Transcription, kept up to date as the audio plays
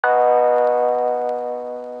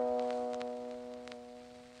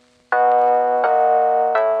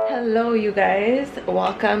Hello you guys,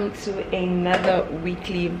 welcome to another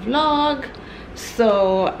weekly vlog.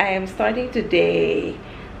 So I am starting today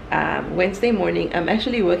Wednesday morning. I'm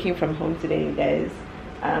actually working from home today, you guys,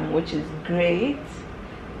 which is great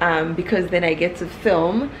because then I get to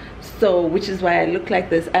film, so which is why I look like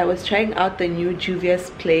this. I was trying out the new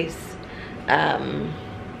Juvia's Place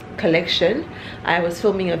collection. I was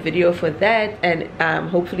filming a video for that, and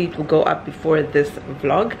hopefully it will go up before this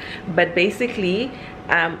vlog. But basically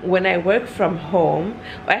when I work from home,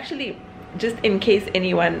 or actually just in case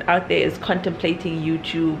anyone out there is contemplating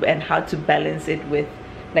YouTube and how to balance it with,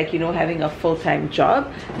 like, you know, having a full-time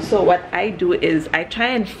job, so what I do is I try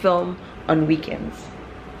and film on weekends.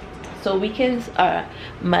 So weekends are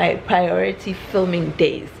my priority filming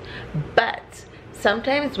days, but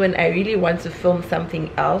sometimes when I really want to film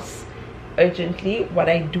something else urgently, what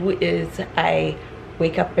I do is I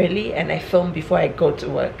wake up early and I film before I go to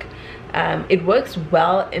work. It works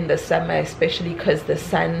well in the summer, especially because the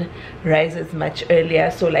sun rises much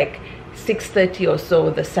earlier. So like 6:30 or so,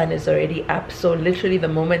 the sun is already up. So literally the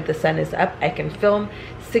moment the sun is up, I can film.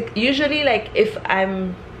 Usually, like if I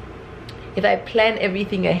plan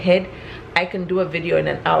everything ahead, I can do a video in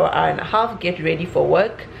an hour and a half, get ready for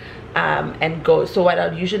work, and go. So what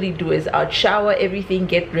I'll usually do is I'll shower everything,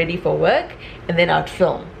 get ready for work, and then I'll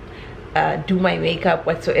film, do my makeup,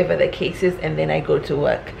 whatsoever the case is, and then I go to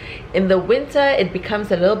work. In the winter it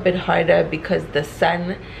becomes a little bit harder because the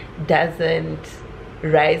sun doesn't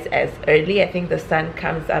rise as early. I think the sun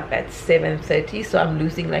comes up at 7:30, so I'm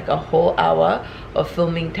losing like a whole hour of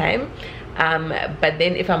filming time. But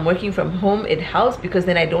then if I'm working from home, it helps because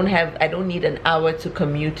then I don't need an hour to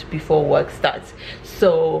commute before work starts.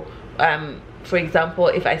 So for example,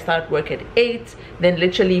 if I start work at 8, then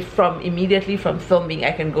literally immediately from filming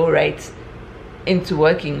I can go right into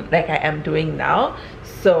working like I am doing now.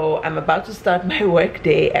 So I'm about to start my work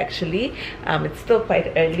day actually. It's still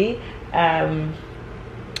quite early. I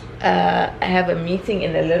have a meeting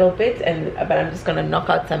in a little bit, but I'm just gonna knock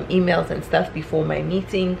out some emails and stuff before my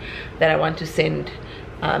meeting that I want to send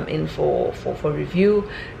in for review.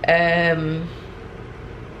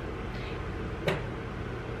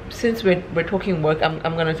 Since we're talking work,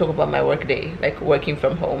 I'm gonna talk about my work day, like working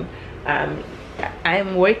from home.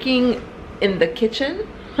 I'm working in the kitchen,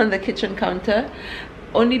 on the kitchen counter,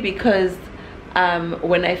 only because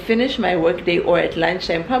when I finish my work day, or at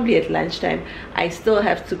lunchtime, probably at lunchtime, I still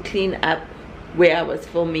have to clean up where I was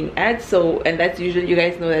filming at. So, and that's usually, you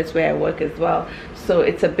guys know, that's where I work as well, so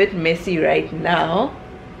it's a bit messy right now,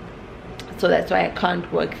 so that's why I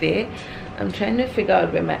can't work there. I'm trying to figure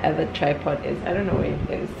out where my other tripod is. I don't know where it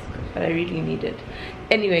is, but I really need it.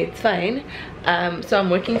 Anyway, it's fine. So I'm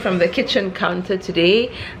working from the kitchen counter today.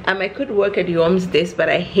 I could work at Yom's desk, but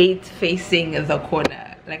I hate facing the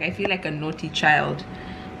corner. Like, I feel like a naughty child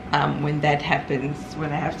when that happens,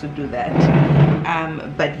 when I have to do that.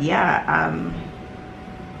 But yeah,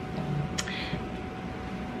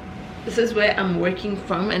 this is where I'm working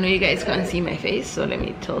from. I know you guys can't see my face, so let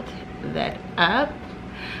me tilt that up.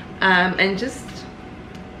 And just,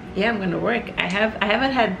 yeah, I'm gonna work. I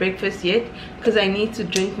haven't had breakfast yet because I need to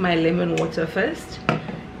drink my lemon water first,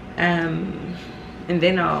 and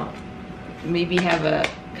then I'll maybe have a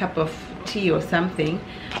cup of tea or something.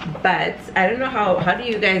 But I don't know how do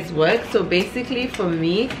you guys work. So basically for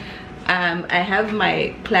me, I have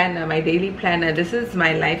my planner, my daily planner. This is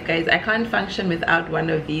my life, guys. I can't function without one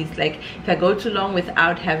of these. Like, if I go too long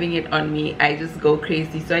without having it on me, I just go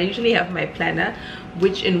crazy. So I usually have my planner,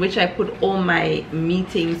 in which I put all my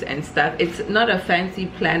meetings and stuff. It's not a fancy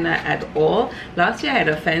planner at all. Last year I had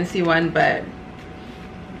a fancy one, but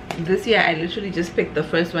this year I literally just picked the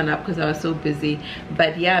first one up because I was so busy.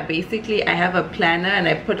 But yeah, basically I have a planner and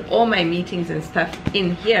I put all my meetings and stuff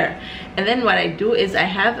in here. And then what I do is I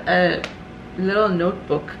have a little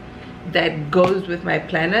notebook that goes with my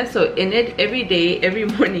planner. So in it, every day, every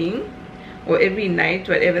morning or every night,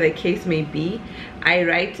 whatever the case may be, I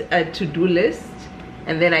write a to-do list,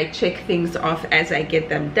 and then I check things off as I get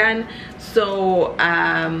them done. So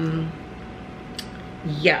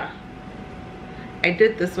yeah, I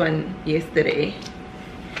did this one yesterday.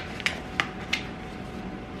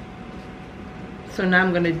 So now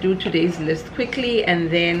I'm gonna do today's list quickly,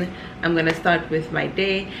 and then I'm gonna start with my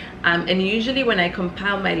day. And usually when I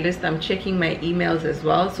compile my list, I'm checking my emails as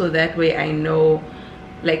well, so that way I know,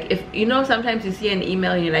 like, if you know, sometimes you see an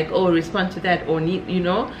email and you're like, oh, respond to that, or need, you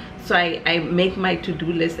know. So I make my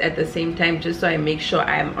to-do list at the same time, just so I make sure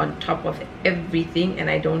I'm on top of everything and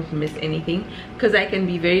I don't miss anything, because I can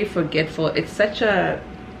be very forgetful. It's such a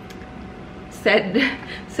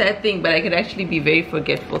sad thing, but I can actually be very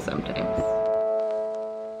forgetful sometimes.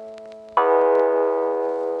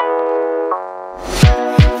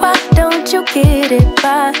 get it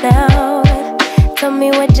by now. Tell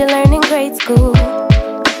me what you learned in grade school.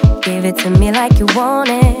 Give it to me like you want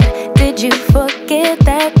it. Did you forget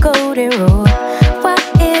that golden rule? Why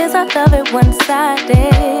is our love it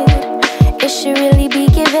one-sided? It should really be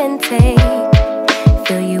give and take.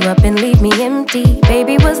 Fill you up and leave me empty.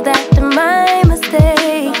 Baby, was that my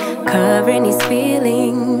mistake? Covering these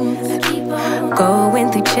feelings,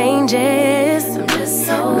 going through changes. I'm just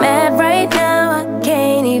so mad right now, I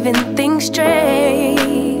can't even think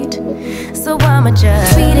straight. So I'ma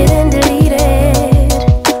just tweet it and delete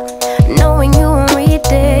it, knowing you won't read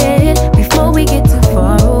it. Before we get too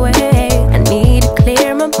far away, I need to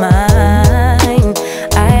clear my mind.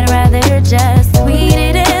 I'd rather just tweet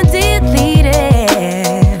it and delete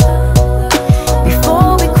it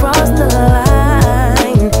before we cross the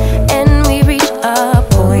line and we reach a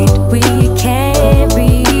point we can't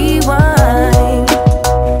rewind.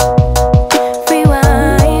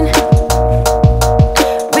 Rewind,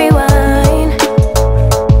 rewind,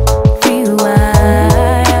 rewind.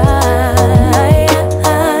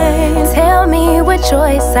 Tell me what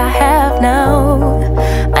choice I have now.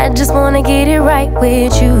 I just wanna get it right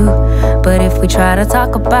with you. But if we try to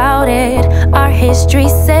talk about it, our history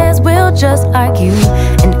says we'll just argue.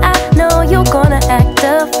 And I know you're gonna act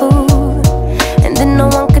a fool, and then no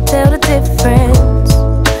one could tell the difference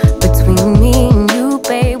between me and you,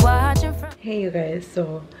 babe. Watching from Hey you guys,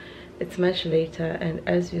 so it's much later, and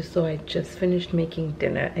as you saw, I just finished making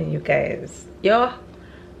dinner. And you guys,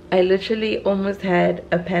 I literally almost had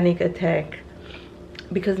a panic attack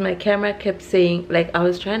because my camera kept saying, like, I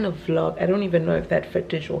was trying to vlog. I don't even know if that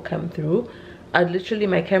footage will come through.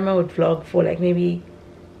 My camera would vlog for like maybe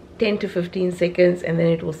 10 to 15 seconds, and then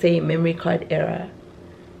it will say memory card error,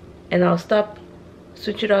 and I'll stop,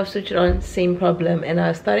 switch it off, switch it on, same problem. And I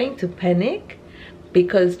was starting to panic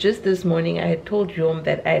because just this morning I had told Yom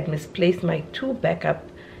that I had misplaced my 2 backup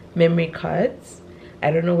memory cards.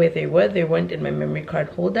 I don't know where they were. They weren't in my memory card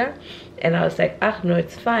holder, and I was like, no,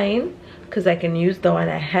 it's fine, because I can use the one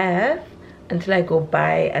I have until I go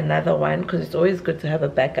buy another one, because it's always good to have a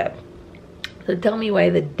backup. So tell me why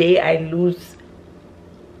the day I lose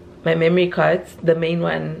my memory cards, the main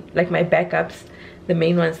one, like my backups, the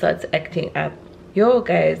main one starts acting up.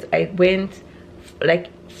 Guys, I went,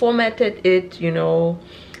 like, formatted it,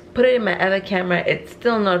 put it in my other camera. It's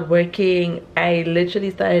still not working. I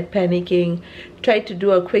literally started panicking. Tried to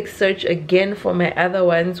do a quick search again for my other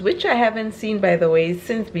ones, which I haven't seen, by the way,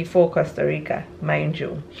 since before Costa Rica, mind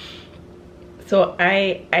you. So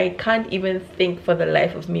I can't even think for the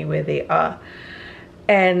life of me where they are.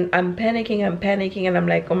 And I'm panicking, and I'm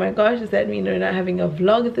like, oh my gosh, does that mean we're not having a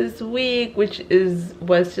vlog this week? Which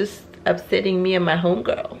was just upsetting me and my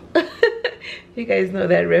homegirl. You guys know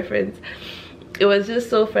that reference. It was just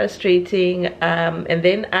so frustrating. And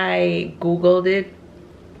then I Googled it,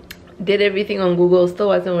 did everything on Google, still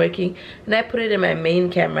wasn't working, and I put it in my main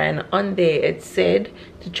camera, and on there it said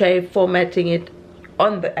to try formatting it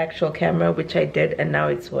on the actual camera, which I did, and now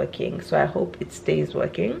it's working. So I hope it stays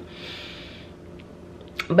working.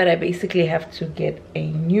 But I basically have to get a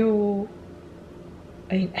new,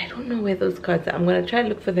 I don't know where those cards are. I'm gonna try and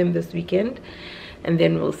look for them this weekend, and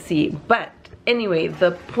then we'll see. But anyway,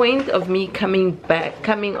 the point of me coming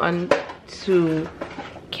on to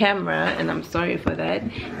camera, and I'm sorry for that,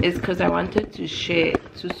 is because I wanted to share,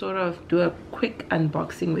 to sort of do a quick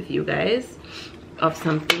unboxing with you guys of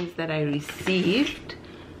some things that I received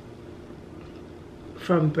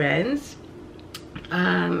from brands.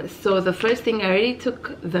 So the first thing, I already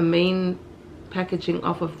took the main packaging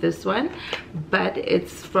off of this one, but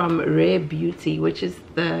it's from Rare Beauty, which is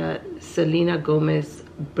the Selena Gomez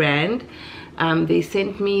brand. They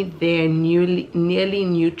sent me their nearly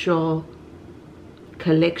neutral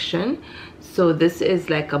collection. So this is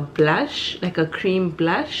like a blush, like a cream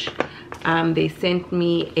blush. They sent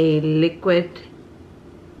me a liquid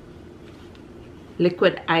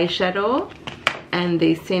eyeshadow, and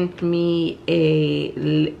they sent me a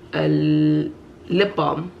lip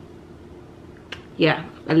balm. Yeah,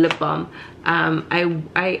 a lip balm.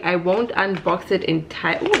 I won't unbox it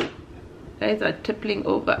entirely. Guys are tippling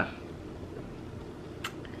over.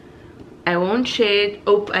 I won't share it.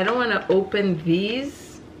 I don't want to open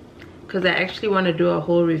these because I actually want to do a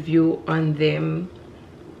whole review on them,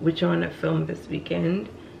 which I want to film this weekend,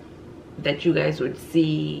 that you guys would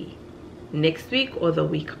see next week or the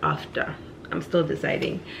week after. I'm still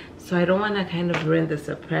deciding, so I don't want to kind of ruin the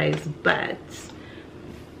surprise. But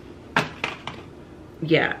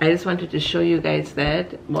yeah, I just wanted to show you guys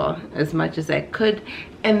that, well, as much as I could.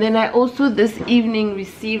 And then I also this evening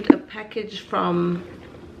received a package from,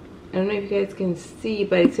 I don't know if you guys can see,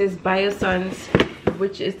 but it says Biossance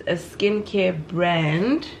which is a skincare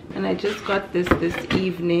brand, and I just got this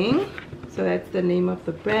evening. So that's the name of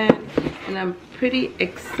the brand, and I'm pretty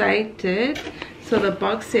excited. So the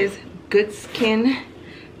box says good skin,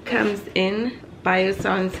 comes in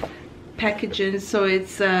Biossance packaging. So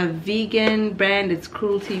it's a vegan brand, it's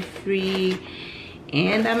cruelty free,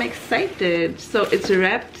 and I'm excited. So it's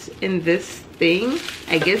wrapped in this thing.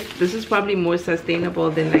 I guess this is probably more sustainable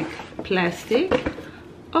than like plastic.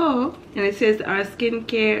 Oh, and it says our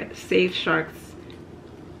skincare safe sharks.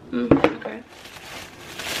 Okay.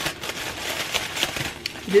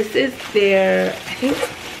 This is their, I think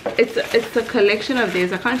it's a collection of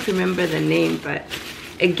theirs. I can't remember the name, but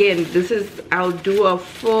again, this is, I'll do a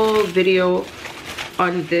full video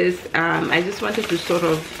on this. I just wanted to sort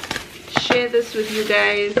of share this with you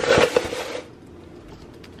guys.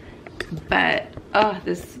 But oh,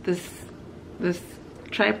 this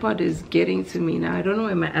tripod is getting to me now. I don't know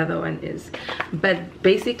where my other one is, but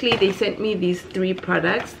basically they sent me these 3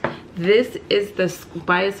 products. This is the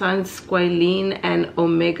Biossance Squalene and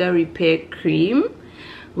Omega Repair Cream,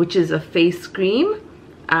 which is a face cream,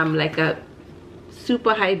 like a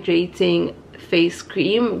super hydrating face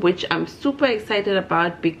cream, which I'm super excited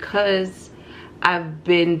about because I've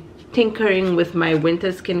been tinkering with my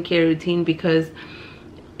winter skincare routine, because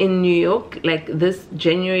in New York, like this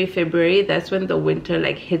January, February, that's when the winter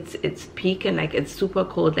like hits its peak, and like it's super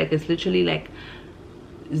cold. Like it's literally like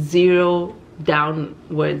 0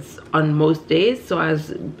 downwards on most days. So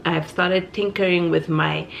I've started tinkering with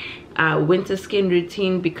my winter skin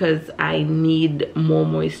routine because I need more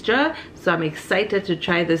moisture. So I'm excited to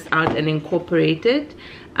try this out and incorporate it.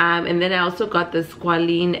 And then I also got the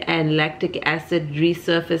Squalene and Lactic Acid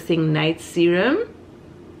Resurfacing Night Serum.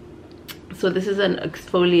 So this is an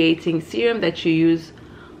exfoliating serum that you use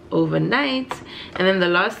overnight. And then the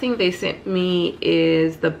last thing they sent me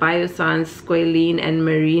is the Biossance Squalene and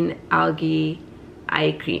Marine Algae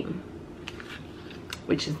Eye Cream,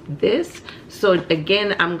 which is this. So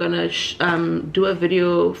again, I'm gonna do a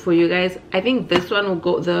video for you guys. I think this one will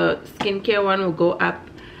go, the skincare one will go up,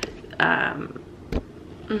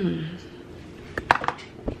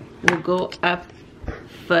 will go up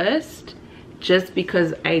first, just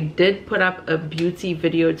because I did put up a beauty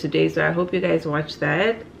video today. So I hope you guys watch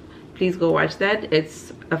that. Please go watch that.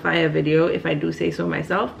 It's a fire video, if I do say so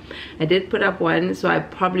myself. I did put up one, so I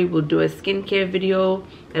probably will do a skincare video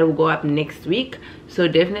that will go up next week. So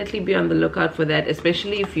definitely be on the lookout for that,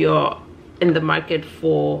 especially if you're in the market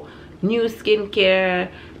for new skincare.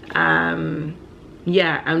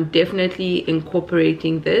 Yeah, I'm definitely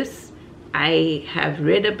incorporating this. I have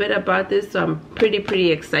read a bit about this, so I'm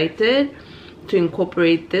pretty excited to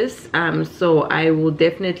incorporate this. So I will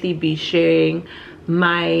definitely be sharing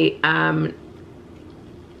my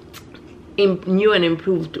new and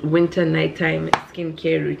improved winter nighttime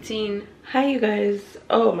skincare routine. Hi you guys.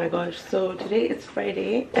 Oh my gosh, so today is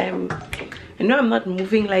Friday. I know I'm not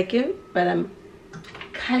moving like it, but I'm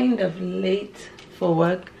kind of late for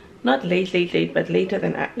work. Not late, but later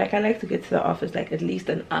than I like to get to the office like at least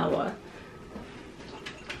an hour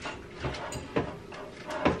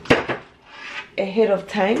ahead of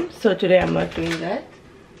time. So today I'm not doing that.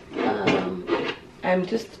 I'm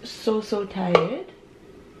just so tired.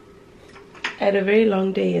 I had a very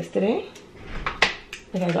long day yesterday.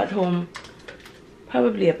 Like I got home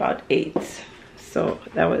probably about 8, so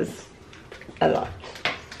that was a lot.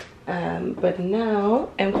 But now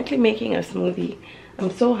I'm quickly making a smoothie.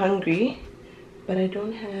 I'm so hungry, but I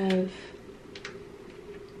don't have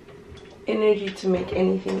energy to make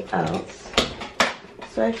anything else.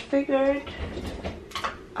 So I figured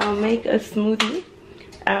I'll make a smoothie.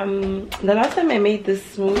 The last time I made this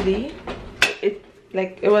smoothie,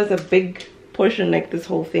 it was a big portion, like this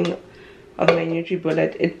whole thing of my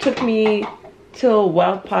NutriBullet. It took me till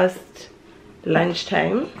well past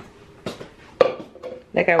lunchtime.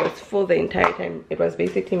 Like I was full the entire time. It was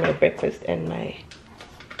basically my breakfast and my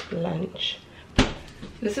lunch.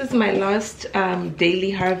 This is my last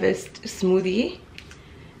Daily Harvest smoothie.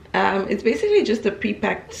 It's basically just a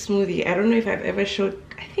pre-packed smoothie. I don't know if I've ever showed,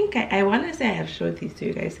 I think I want to say I have showed these to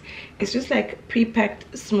you guys. It's just like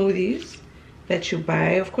pre-packed smoothies that you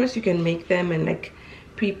buy. Of course you can make them and like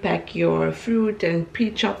pre-pack your fruit and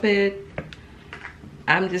pre-chop it.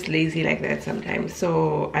 I'm just lazy like that sometimes.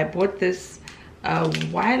 So I bought this a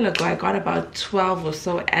while ago. I got about 12 or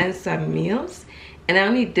so and some meals, and I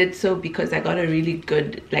only did so because I got a really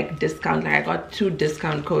good like discount. Like I got 2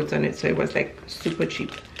 discount codes on it, so it was like super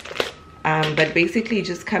cheap. But basically it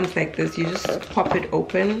just comes like this. You just pop it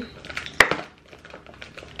open,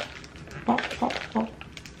 pop.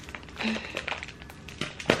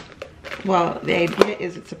 Well, the idea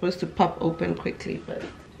is it's supposed to pop open quickly, but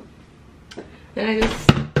then I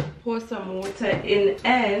just pour some water in,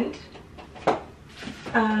 and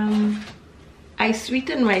I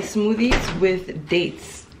sweeten my smoothies with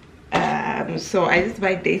dates. So I just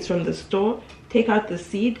buy dates from the store, take out the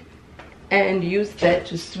seed, and use that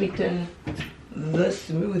to sweeten the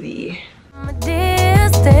smoothie.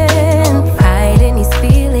 Hiding these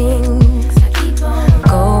feelings,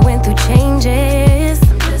 going through changes.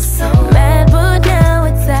 I'm just so mad, but now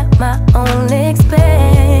it's at my own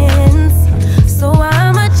expense. So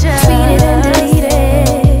I'ma just tweet it and delete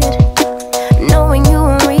it, knowing you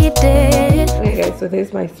won't read it. Okay guys, so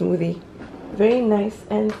there's my smoothie. Very nice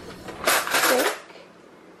and thick.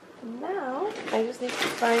 Now I just need to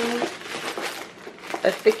find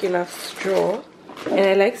a thick enough straw. And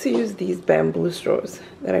I like to use these bamboo straws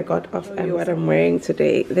that I got off Amazon. What I'm wearing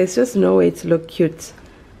today, there's just no way to look cute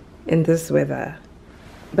in this weather.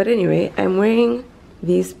 But anyway, I'm wearing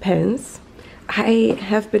these pants. I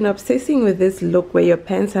have been obsessing with this look where your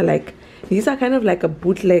pants are like, these are kind of like a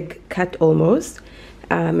bootleg cut almost,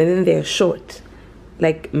 and then they're short,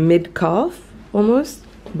 like mid-calf almost,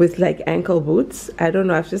 with like ankle boots. I don't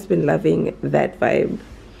know, I've just been loving that vibe.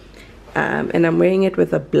 And I'm wearing it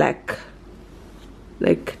with a black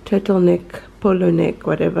like turtleneck, polo neck,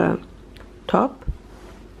 whatever top,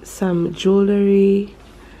 some jewelry,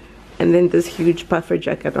 and then this huge puffer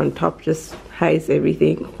jacket on top just hides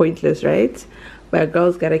everything. Pointless, right? But a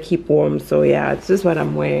girl's gotta keep warm, so yeah, it's just what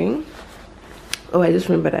I'm wearing. Oh, I just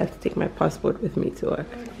remembered I have to take my passport with me to work.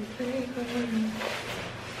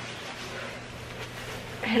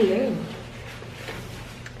 Hello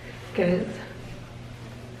guys,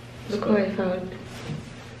 look what I found.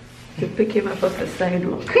 To pick him up off the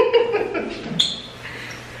sidewalk.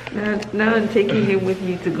 now I'm taking him with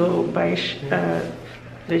me to go buy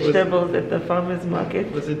vegetables at the farmer's market.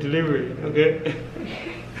 It was a delivery, okay?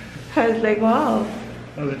 I was like, wow.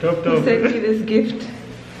 I was dropped Who off. sent me this gift?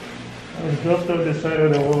 I was dropped off the side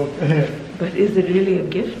of the walk. But is it really a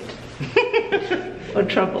gift? Or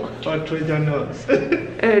trouble? Or Trojan horse.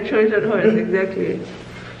 Trojan horse, exactly.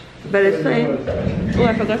 But it's fine. Oh,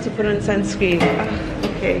 I forgot to put on sunscreen.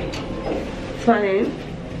 Okay. It's fine.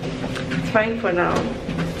 It's fine for now.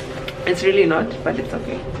 It's really not, but it's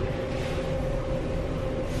okay.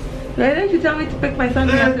 Why don't you tell me to pick my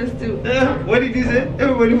sunglasses too? What did you say?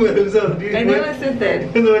 Everybody wear themselves. I never said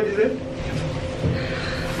that. You know what you said?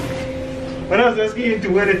 When I was asking you to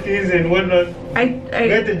wear the things and whatnot,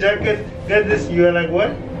 get the jacket, get this, you were like,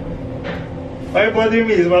 what? Why are you bothering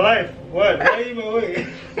me? It's my life. What? Why are you in my way?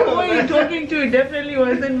 Who are you talking to? It definitely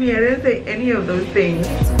wasn't me. I didn't say any of those things.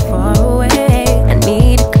 Far away, I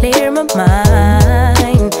need to clear my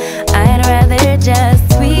mind. I'd rather just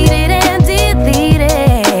tweet it and delete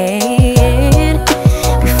it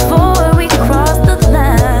before we cross the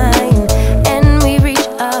line and we reach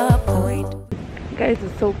a point. Guys,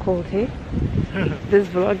 it's so cold, hey? This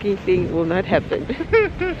vlogging thing will not happen.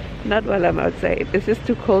 Not while I'm outside. It's just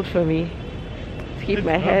too cold for me. Keep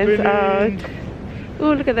my hands out.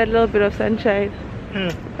 Oh, look at that little bit of sunshine.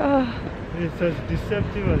 Oh, it's as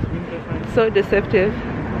deceptive as winter time. so deceptive.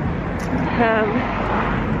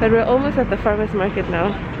 But we're almost at the farmer's market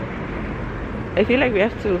now. I feel like we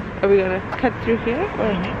have to. Are we gonna cut through here?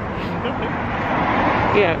 Or?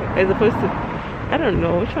 Yeah, as opposed to, I don't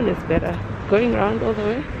know, which one is better? Going around all the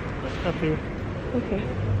way? Cut through. Okay.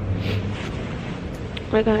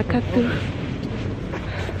 We're gonna cut through.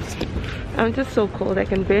 I'm just so cold, I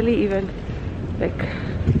can barely even like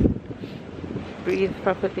breathe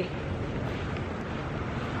properly.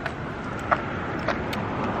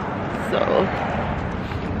 So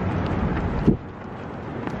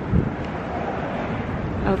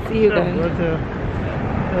I'll see you guys.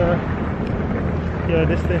 Yeah,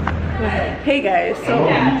 this thing. Hey guys, so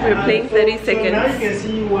we're playing 30 seconds. So now you can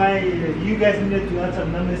see why you guys needed to add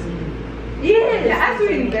some numbers in. Yeah, that's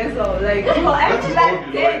really best of like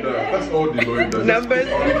That's all Deloitte does. numbers.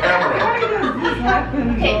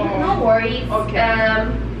 Okay, no worries. Okay.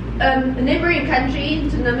 A neighboring country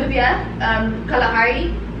to Namibia,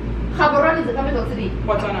 Kalahari. Gaborone is the capital city.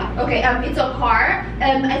 Botswana. Okay, it's a car.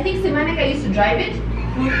 I think Simanika used to drive it.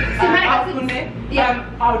 Yeah.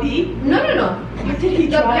 Audi. No. What did he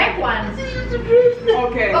The drive? black one.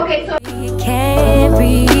 Okay. Okay, so Can't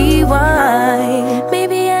rewind.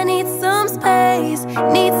 Maybe I need some space,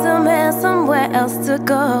 need some air, somewhere else to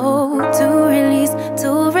go, to release,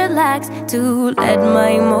 to relax, to let my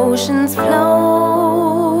emotions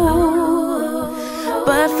flow.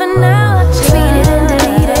 But for now, I tweet it and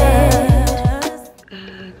delete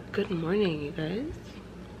it. Good morning, you guys.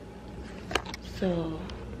 So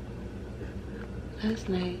last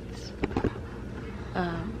night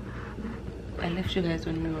I left you guys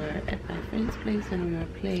when we were at my friend's place and we were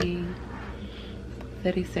playing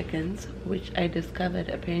 30 seconds, which I discovered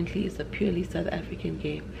apparently is a purely South African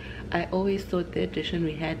game. I always thought the edition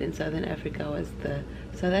we had in Southern Africa was the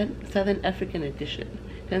Southern African edition.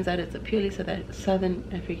 Turns out it's a purely Southern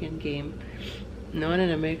African game. No one in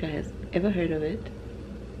America has ever heard of it.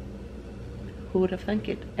 Who would have thunk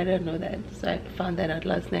it? I don't know that, so I found that out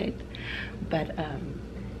last night. But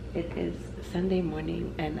it is Sunday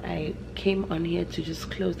morning and I came on here to just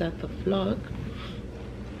close out the vlog.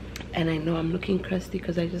 And I know I'm looking crusty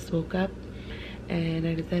because I just woke up, and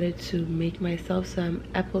I decided to make myself some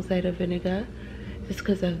apple cider vinegar, just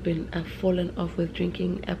because I've fallen off with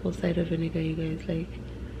drinking apple cider vinegar. You guys, like,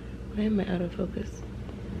 why am I out of focus?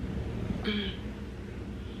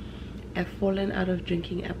 I've fallen out of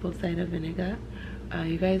drinking apple cider vinegar.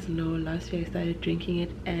 You guys know last year I started drinking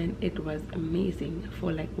it and it was amazing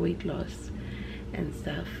for like weight loss and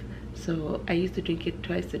stuff. So I used to drink it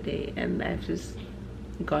twice a day and I've just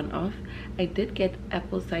gone off. I did get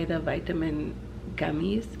apple cider vitamin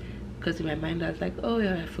gummies because in my mind I was like, oh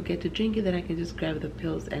yeah, I forget to drink it, then I can just grab the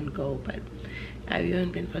pills and go. But I've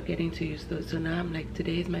even been forgetting to use those, so now I'm like,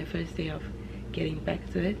 today is my first day of getting back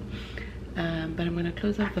to it. But I'm gonna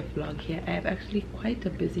close off the vlog here. I have actually quite a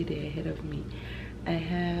busy day ahead of me.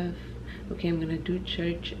 I'm gonna do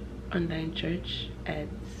church, online church at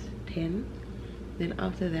 10. Then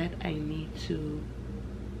after that I need to,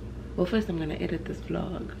 well, first I'm gonna edit this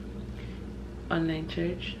vlog. Online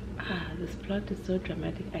church. This plot is so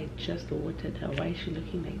dramatic. I just watered her. Why is she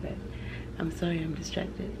looking like that? I'm sorry, I'm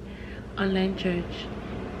distracted. Online church,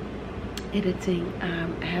 editing.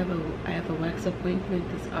 I have a wax appointment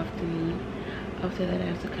this afternoon. After that I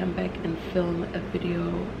have to come back and film a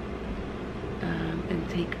video and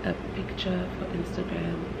take a picture for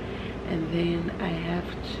Instagram, and then I have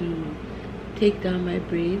to take down my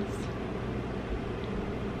braids.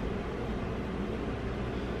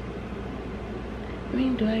 I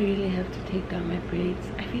mean, do I really have to take down my braids?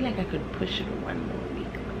 I feel like I could push it one more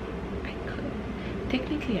week. I could.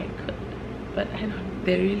 Technically I could, but I don't,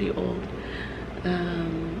 they're really old.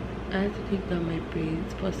 I have to take down my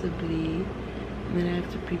braids possibly, and then I have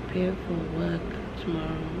to prepare for work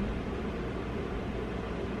tomorrow.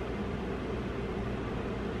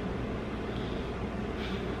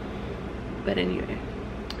 But anyway,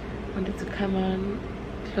 I wanted to come on,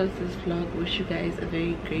 close this vlog, wish you guys a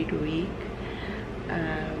very great week.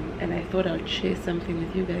 And I thought I would share something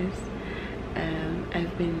with you guys.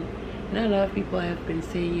 I've been, you know, a lot of people have been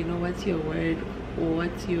saying, you know, what's your word or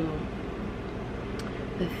what's the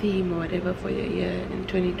theme or whatever for your year in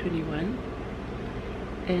 2021.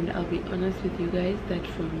 And I'll be honest with you guys that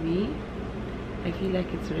for me, I feel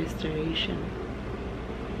like it's restoration.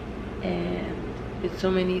 And it's so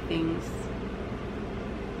many things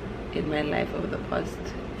in my life over the past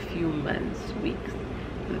few months, weeks,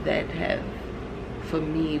 that have for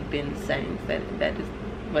me been signs that is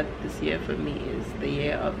what this year for me is, the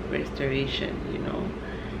year of restoration, you know.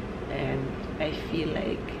 And I feel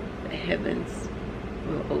like the heavens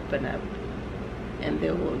will open up and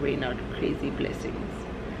they will rain out crazy blessings.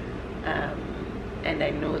 And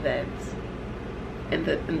I know that, and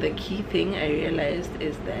the key thing I realized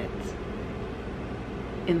is that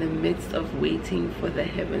in the midst of waiting for the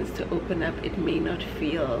heavens to open up, it may not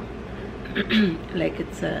feel like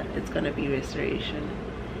it's gonna be restoration,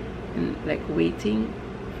 and like waiting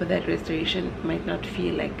for that restoration might not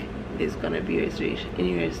feel like there's gonna be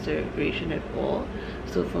any restoration at all.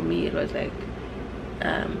 So for me it was like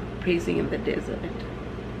praising in the desert,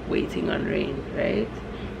 waiting on rain, right?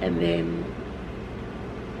 And then,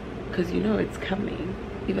 because you know it's coming,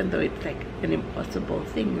 even though it's like an impossible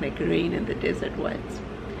thing, like rain in the desert, what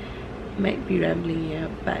might be rambling here,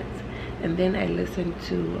 but. And then I listened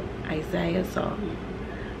to Isaiah song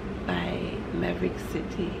by Maverick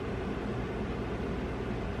City,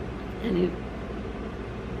 and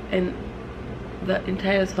the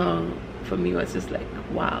entire song for me was just like,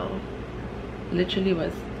 wow, literally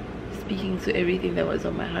was speaking to everything that was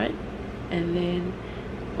on my heart. And then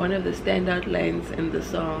one of the standout lines in the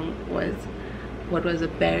song was, what was a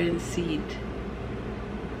barren seed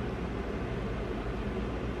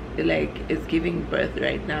like is giving birth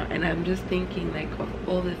right now. And I'm just thinking like of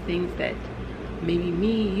all the things that maybe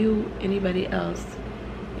me, you, anybody else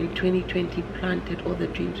in 2020 planted, all the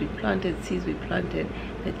dreams we planted, seeds we planted,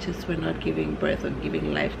 that just were not giving birth or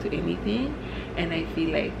giving life to anything. And I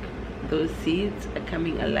feel like those seeds are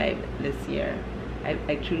coming alive this year.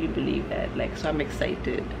 I truly believe that. Like, so I'm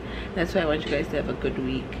excited. That's why I want you guys to have a good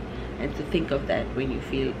week and to think of that when you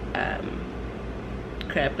feel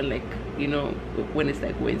crap, and like, you know, when it's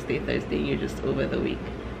like Wednesday, Thursday, and you're just over the week.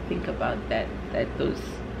 Think about that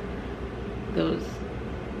those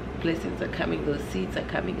blessings are coming, those seeds are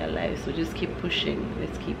coming alive. So just keep pushing.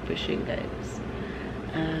 Let's keep pushing, guys.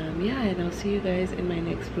 Yeah, and I'll see you guys in my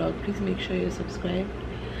next vlog. Please make sure you're subscribed,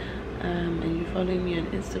 and you're following me on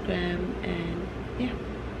Instagram, and yeah,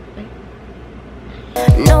 bye.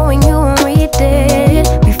 Knowing you won't read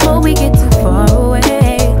it before we get too far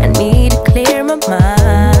away, I need to clear my mind.